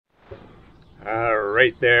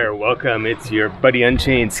Right there, welcome. It's your buddy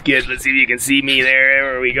Unchained Skid. Let's see if you can see me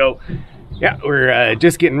there. There we go. Yeah, we're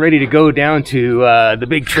just getting ready to go down to the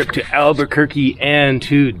big trip to Albuquerque and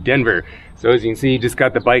to Denver. So as you can see, just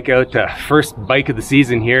got the bike out, first bike of the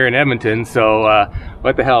season here in Edmonton. So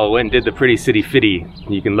what the hell, went and did the Pretty City Fitty.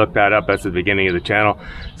 You can look that up, that's the beginning of the channel.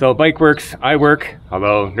 So bike works, I work,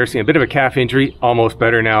 although nursing a bit of a calf injury, almost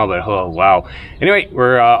better now, but oh wow. Anyway,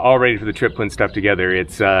 we're all ready for the trip, putting stuff together.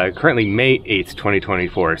 It's currently May 8th,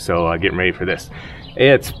 2024, so getting ready for this.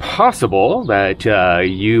 It's possible that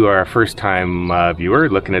you are a first-time viewer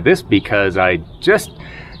looking at this, because I just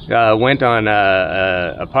went on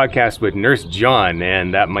a podcast with Nurse John,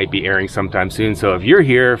 and that might be airing sometime soon. So if you're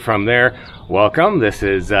here from there, welcome. This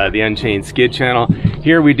is the Unchained Skid channel.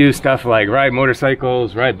 Here we do stuff like ride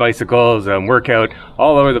motorcycles, ride bicycles, work out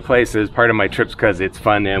all over the place as part of my trips because it's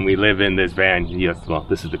fun, and we live in this van. Yes, well,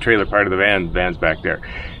 this is the trailer part of the van. The van's back there.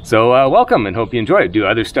 So welcome, and hope you enjoy it. Do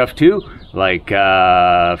other stuff too, like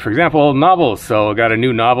for example, novels. So got a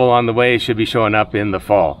new novel on the way, should be showing up in the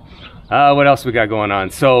fall. What else we got going on?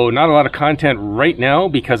 So not a lot of content right now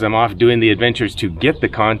because I'm off doing the adventures to get the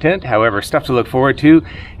content. However, stuff to look forward to.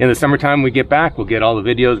 In the summertime we get back, we'll get all the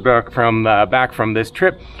videos back from this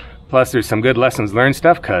trip. Plus there's some good lessons learned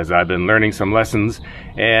stuff because I've been learning some lessons,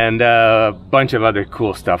 and a bunch of other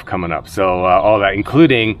cool stuff coming up. So all that,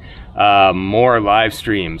 including more live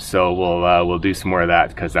streams. So we'll do some more of that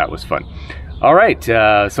because that was fun. All right,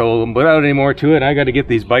 so without any more to it, I got to get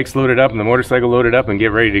these bikes loaded up and the motorcycle loaded up and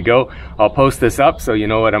get ready to go. I'll post this up so you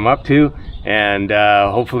know what I'm up to, and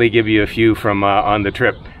hopefully give you a few from on the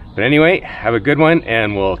trip. But anyway, have a good one,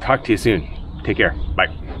 and we'll talk to you soon. Take care.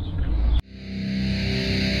 Bye.